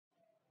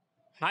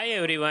Hi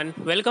everyone,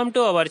 welcome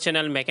to our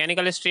channel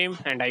Mechanical Stream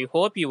and I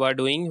hope you are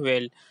doing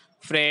well.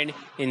 Friend,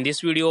 in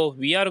this video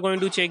we are going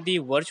to check the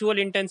virtual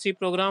internship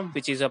program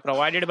which is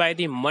provided by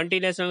the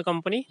multinational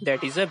company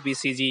that is a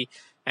BCG.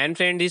 And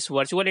friend, this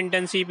virtual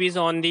internship is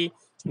on the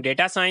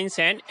data science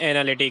and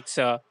analytics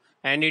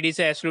and it is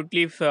a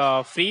absolutely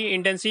free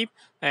internship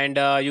and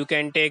you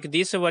can take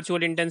this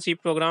virtual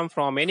internship program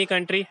from any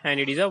country and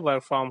it is a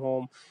work from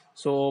home.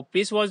 So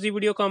please watch the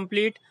video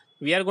complete.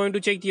 We are going to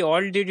check the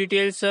all the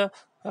details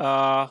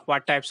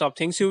what types of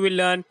things you will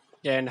learn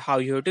and how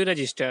you have to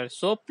register.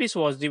 So please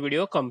watch the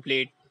video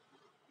complete.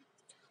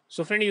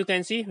 So friend, you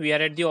can see we are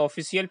at the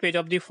official page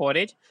of the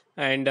Forage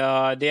and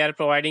they are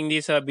providing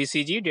this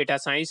BCG data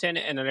science and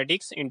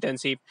analytics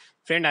internship.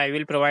 Friend, I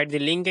will provide the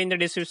link in the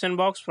description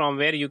box from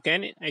where you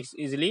can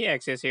easily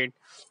access it.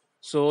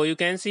 So you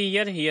can see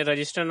here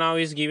register now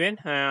is given.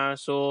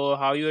 So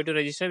how you have to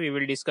register we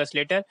will discuss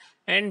later,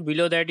 and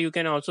below that you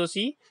can also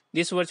see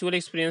this virtual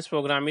experience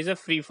program is a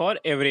free for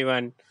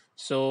everyone,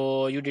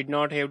 so you did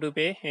not have to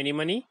pay any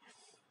money.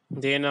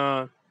 Then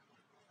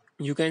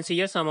you can see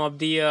here some of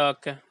the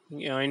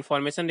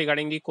information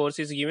regarding the course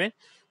is given.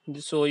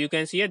 So you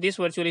can see here this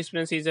virtual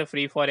experience is a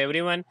free for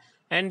everyone,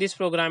 and this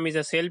program is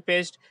a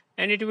self-paced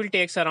and it will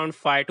takes around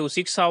 5 to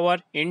 6 hours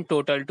in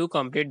total to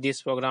complete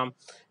this program.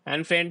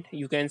 And friend,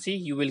 you can see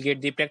you will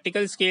get the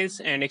practical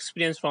skills and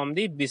experience from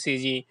the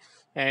BCG.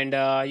 And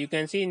you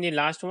can see in the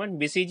last one,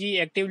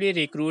 BCG actively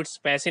recruits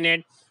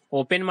passionate,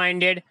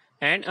 open-minded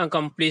and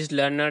accomplished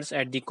learners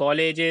at the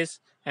colleges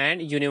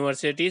and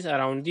universities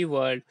around the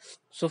world.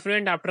 So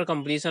friend, after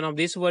completion of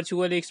this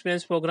virtual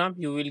experience program,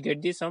 you will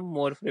get the some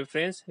more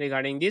preference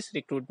regarding this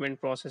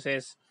recruitment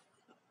processes.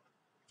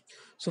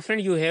 So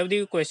friend, you have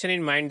the question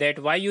in mind that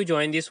why you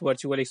join this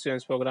virtual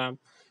experience program.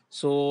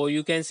 So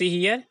you can see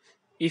here,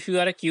 if you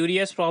are a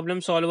curious problem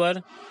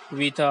solver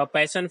with a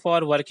passion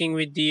for working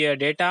with the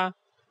data,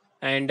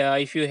 and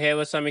if you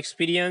have some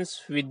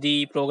experience with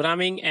the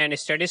programming and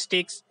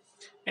statistics,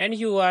 and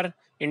you are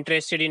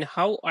interested in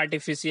how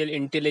artificial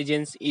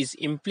intelligence is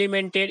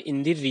implemented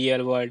in the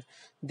real world,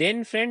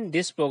 then friend,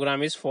 this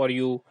program is for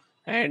you.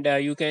 And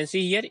you can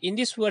see here in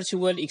this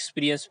virtual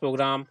experience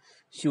program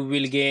you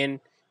will gain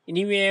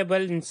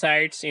invaluable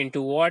insights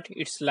into what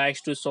it's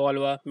like to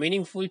solve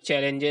meaningful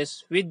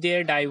challenges with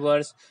their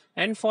diverse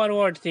and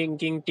forward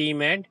thinking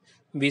team at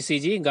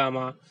BCG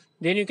Gamma.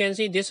 Then you can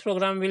see this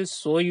program will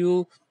show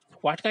you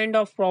what kind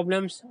of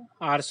problems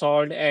are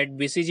solved at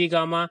BCG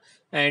Gamma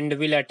and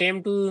will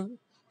attempt to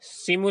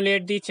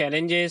simulate the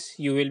challenges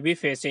you will be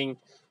facing,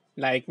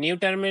 like new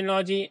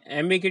terminology,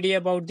 ambiguity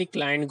about the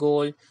client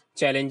goal,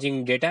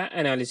 challenging data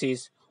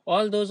analysis.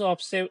 All those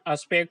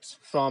aspects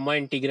from an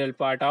integral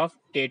part of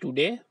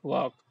day-to-day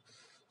work.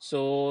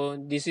 So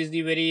this is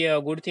the very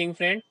good thing,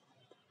 friend.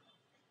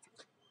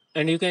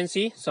 And you can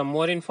see some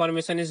more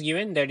information is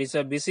given, that is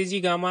a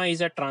BCG Gamma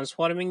is a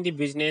transforming the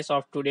business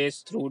of today's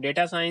through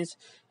data science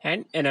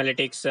and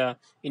analytics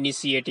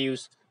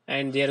initiatives,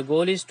 and their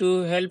goal is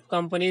to help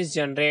companies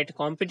generate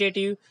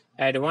competitive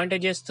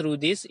advantages through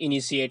these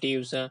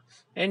initiatives.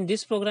 And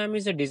this program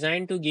is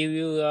designed to give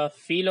you a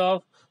feel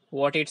of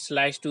what it's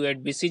like to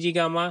at BCG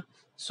Gamma.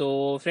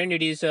 So friend,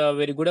 it is a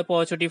very good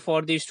opportunity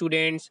for the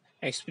students,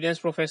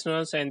 experienced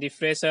professionals and the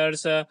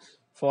freshers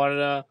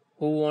for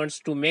who wants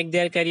to make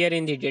their career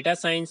in the data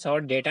science or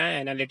data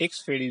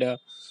analytics field.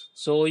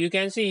 So you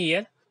can see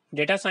here,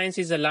 data science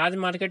is a large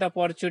market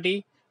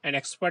opportunity and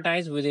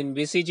expertise within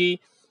BCG.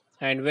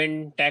 And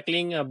when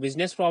tackling a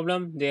business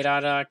problem, there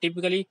are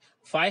typically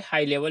 5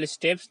 high-level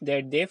steps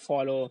that they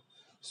follow.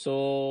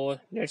 So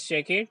let's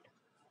check it.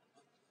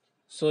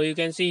 So you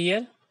can see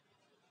here.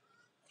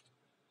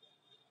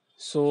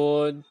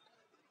 So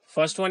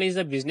first one is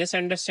the business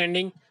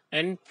understanding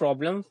and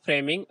problem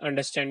framing,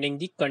 understanding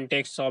the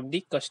context of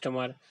the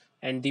customer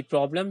and the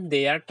problem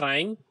they are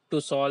trying to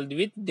solve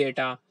with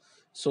data.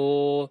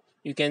 So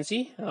you can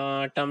see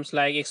terms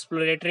like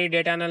exploratory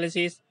data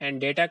analysis and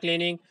data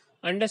cleaning,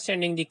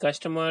 understanding the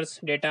customer's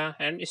data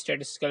and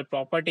statistical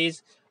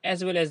properties,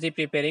 as well as the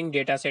preparing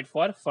data set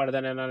for further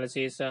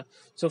analysis.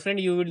 So friend,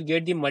 you will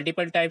get the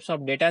multiple types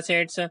of data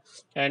sets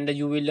and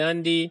you will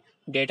learn the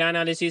data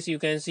analysis. You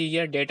can see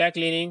here data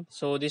cleaning,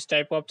 so this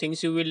type of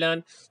things you will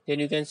learn.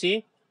 Then you can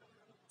see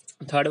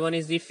third one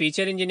is the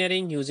feature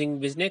engineering using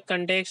business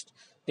context,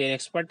 then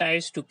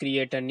expertise to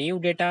create a new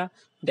data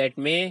that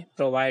may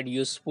provide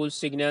useful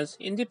signals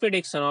in the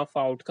prediction of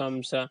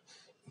outcomes.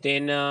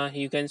 Then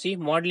you can see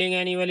modeling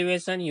and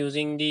evaluation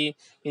using the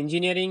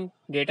engineering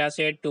data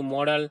set to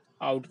model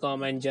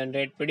outcome and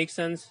generate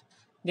predictions,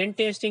 then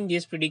testing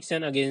this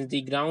prediction against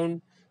the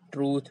ground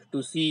truth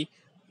to see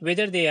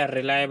whether they are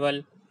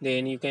reliable.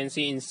 Then you can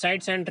see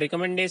insights and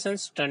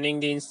recommendations, turning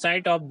the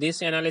insight of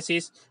this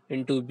analysis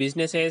into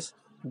businesses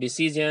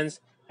decisions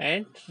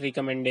and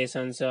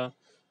recommendations.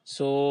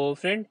 So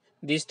friend,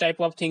 this type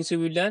of things you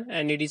will learn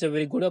and it is a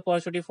very good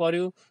opportunity for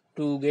you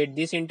to get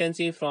this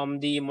internship from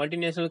the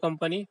multinational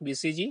company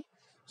BCG.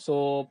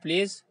 So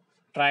please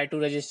try to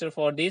register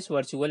for this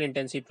virtual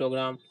internship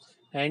program.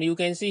 And you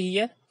can see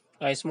here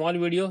a small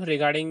video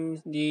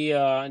regarding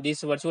the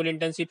this virtual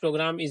internship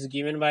program is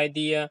given by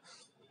the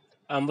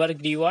Amber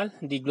Griwal,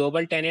 the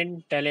Global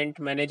Talent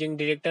Managing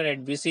Director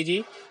at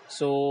BCG.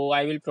 So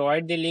I will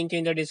provide the link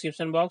in the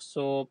description box.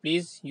 So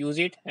please use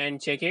it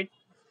and check it.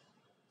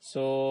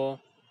 So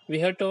we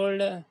have told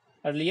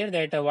earlier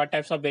that what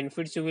types of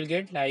benefits you will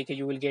get, like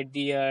you will get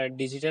the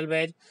digital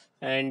badge,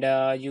 and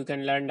you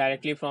can learn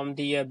directly from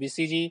the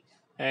BCG,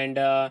 and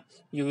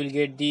you will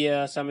get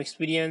the some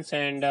experience,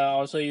 and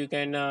also you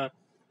can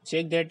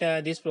check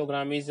that this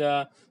program is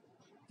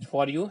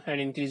for you and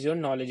increase your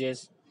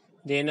knowledges.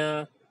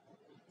 Then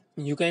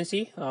you can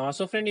see,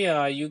 so friend,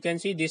 you can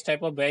see this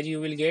type of badge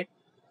you will get.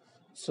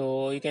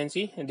 So you can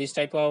see this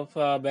type of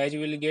badge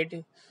you will get,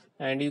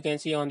 and you can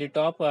see on the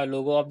top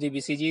logo of the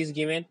BCG is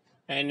given,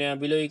 and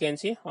below you can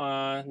see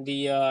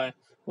the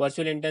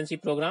virtual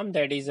internship program,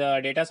 that is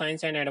data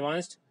science and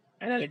advanced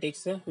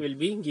analytics will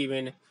be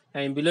given,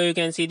 and below you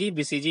can see the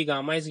BCG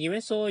gamma is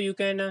given. So you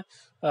can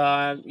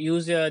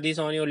use this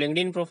on your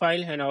LinkedIn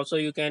profile, and also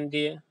you can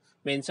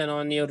mention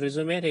on your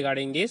resume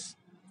regarding this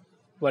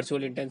virtual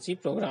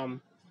internship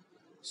program.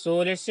 So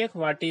let's check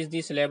what is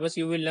the syllabus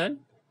you will learn,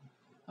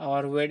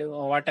 or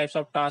what types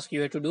of tasks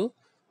you have to do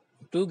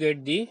to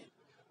get the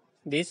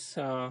this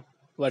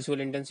virtual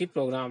internship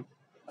program.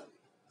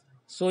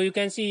 So you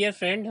can see here,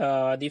 friend,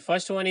 the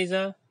first one is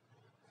a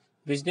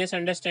business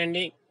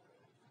understanding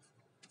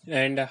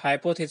and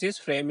hypothesis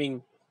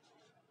framing.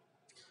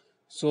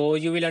 So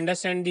you will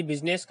understand the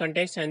business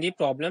context and the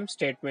problem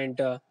statement,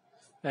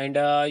 and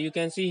you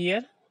can see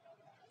here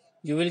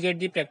you will get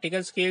the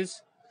practical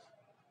skills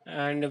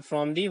and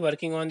from the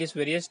working on these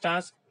various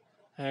tasks,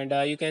 and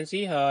you can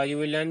see you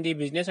will learn the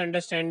business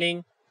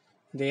understanding.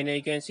 Then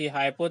you can see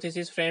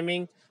hypothesis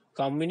framing,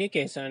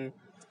 communication,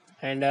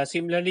 and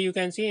similarly you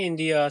can see in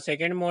the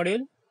second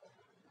module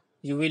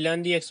you will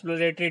learn the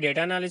exploratory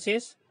data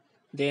analysis.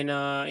 Then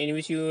in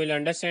which you will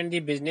understand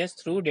the business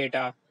through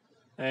data,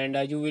 and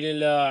you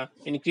will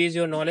increase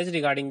your knowledge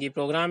regarding the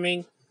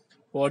programming,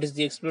 what is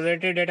the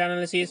exploratory data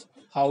analysis,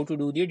 how to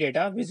do the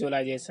data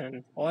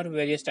visualization or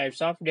various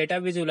types of data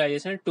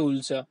visualization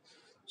tools.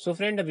 So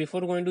friend,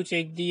 before going to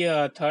check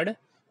the third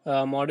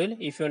module,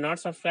 if you are not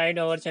subscribed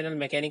our channel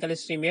Mechanical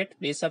Stream yet,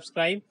 please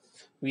subscribe.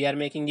 We are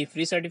making the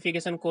free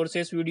certification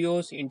courses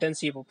videos,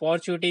 internship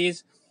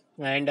opportunities,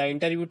 and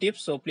interview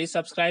tips. So please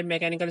subscribe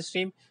Mechanical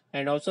Stream,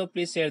 and also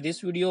please share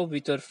this video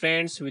with your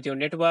friends, with your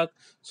network,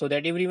 so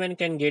that everyone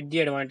can get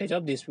the advantage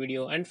of this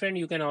video. And friend,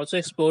 you can also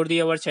explore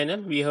the our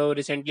channel. We have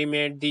recently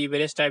made the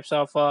various types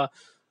of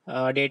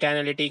data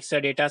analytics,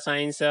 data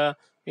science,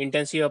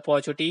 internship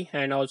opportunity,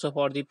 and also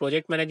for the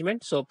project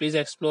management. So please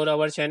explore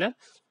our channel.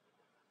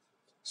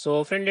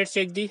 So friend, let's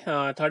check the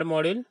third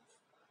module,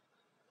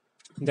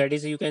 that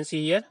is you can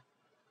see here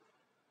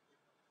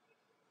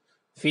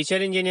feature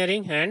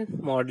engineering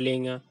and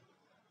modeling.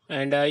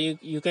 And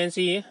you can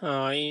see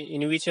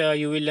in which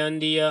you will learn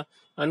the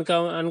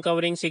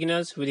uncovering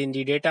signals within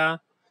the data,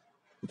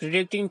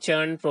 predicting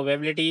churn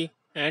probability,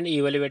 and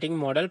evaluating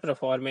model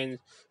performance.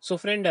 So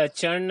friend,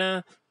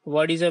 churn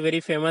word is a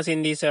very famous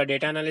in this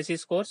data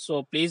analysis course,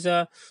 so please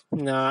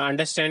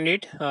understand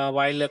it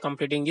while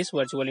completing this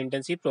virtual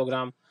internship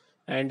program.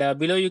 And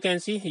below you can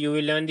see you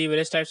will learn the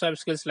various types of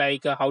skills,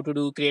 like how to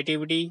do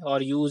creativity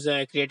or use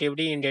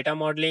creativity in data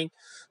modeling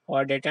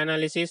or data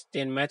analysis,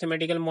 then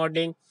mathematical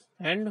modeling,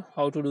 and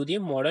how to do the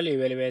model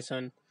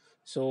evaluation.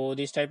 So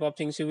this type of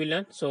things you will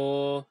learn.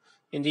 So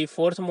in the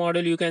fourth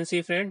module you can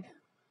see, friend,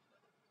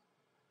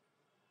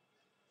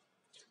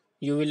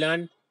 you will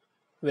learn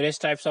various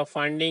types of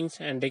findings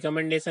and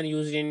recommendation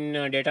used in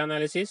data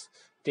analysis.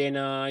 Then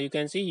you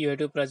can see you have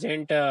to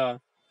present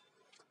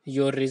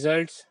your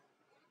results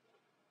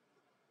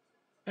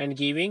and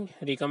giving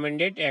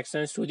recommended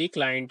actions to the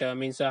client,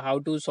 means how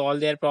to solve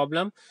their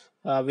problem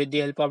with the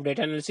help of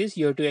data analysis.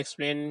 You have to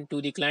explain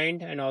to the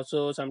client, and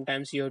also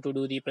sometimes you have to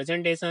do the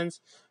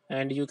presentations,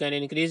 and you can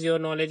increase your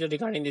knowledge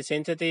regarding the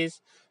synthesis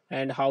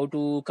and how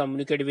to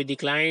communicate with the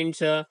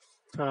clients.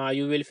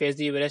 You will face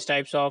the various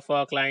types of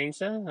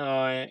clients,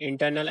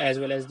 internal as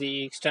well as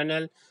the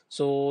external,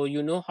 so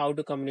you know how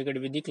to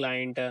communicate with the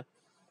client.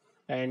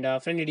 And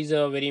friend, it is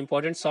a very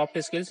important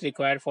soft skills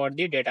required for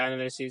the data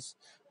analysis.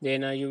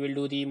 Then you will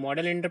do the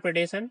model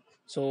interpretation.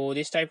 So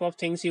this type of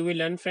things you will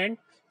learn, friend.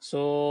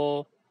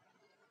 So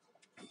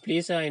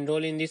please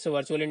enroll in this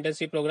virtual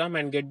internship program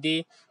and get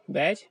the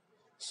badge.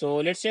 So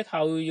let's check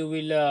how you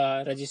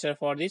will register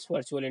for this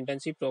virtual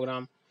internship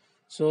program.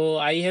 So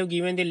I have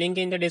given the link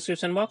in the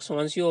description box.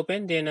 Once you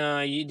open, then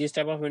this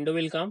type of window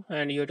will come,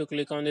 and you have to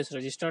click on this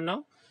register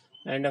now.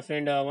 And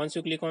friend, once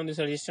you click on this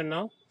register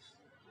now,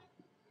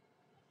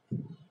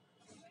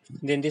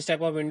 then this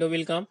type of window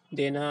will come.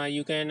 Then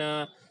you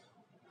can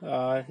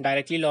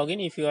directly log in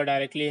if you are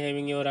directly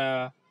having your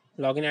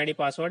login ID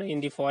password in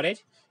the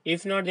forage.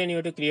 If not, then you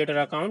have to create an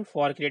account.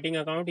 For creating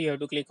account, you have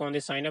to click on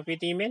the sign up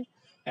with email,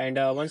 and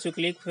once you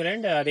click,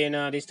 friend,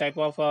 then this type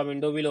of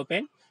window will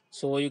open.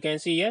 So you can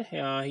see here,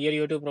 here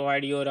you have to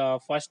provide your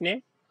first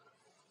name,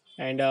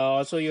 and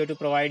also you have to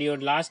provide your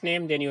last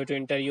name. Then you have to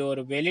enter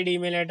your valid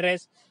email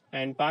address,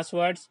 and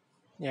passwords.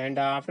 And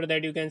after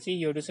that, you can see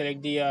you have to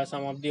select the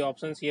some of the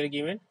options here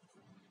given.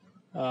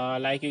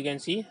 Like you can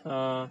see,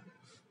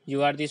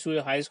 you are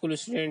the high school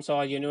students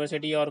or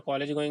university or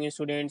college going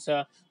students,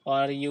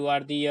 or you are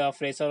the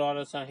fresher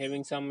or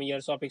having some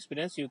years of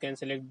experience. You can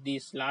select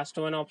this last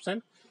one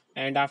option,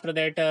 and after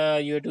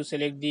that you have to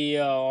select the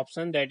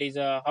option that is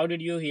how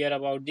did you hear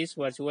about this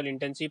virtual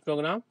internship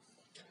program.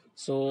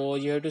 So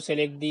you have to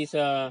select these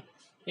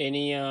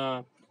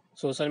any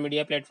social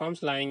media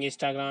platforms like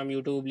Instagram,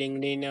 YouTube,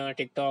 LinkedIn,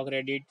 TikTok,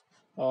 Reddit,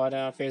 or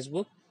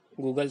Facebook,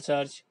 Google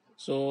search,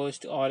 so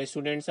or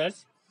student search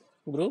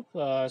group.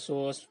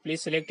 So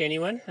please select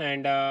anyone,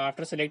 and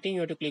after selecting,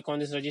 you have to click on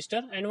this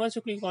register. And once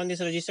you click on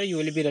this register, you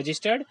will be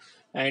registered.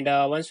 And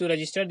once you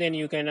register, then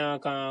you can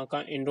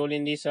enroll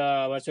in this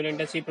virtual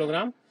internship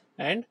program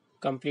and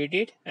complete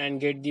it and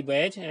get the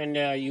badge and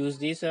use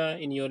this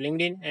in your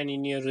LinkedIn and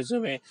in your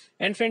resume.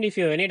 And friend, if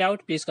you have any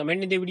doubt, please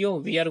comment in the video.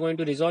 We are going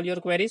to resolve your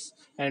queries.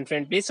 And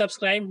friend, please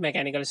subscribe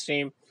Mechanical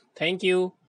Stream. Thank you.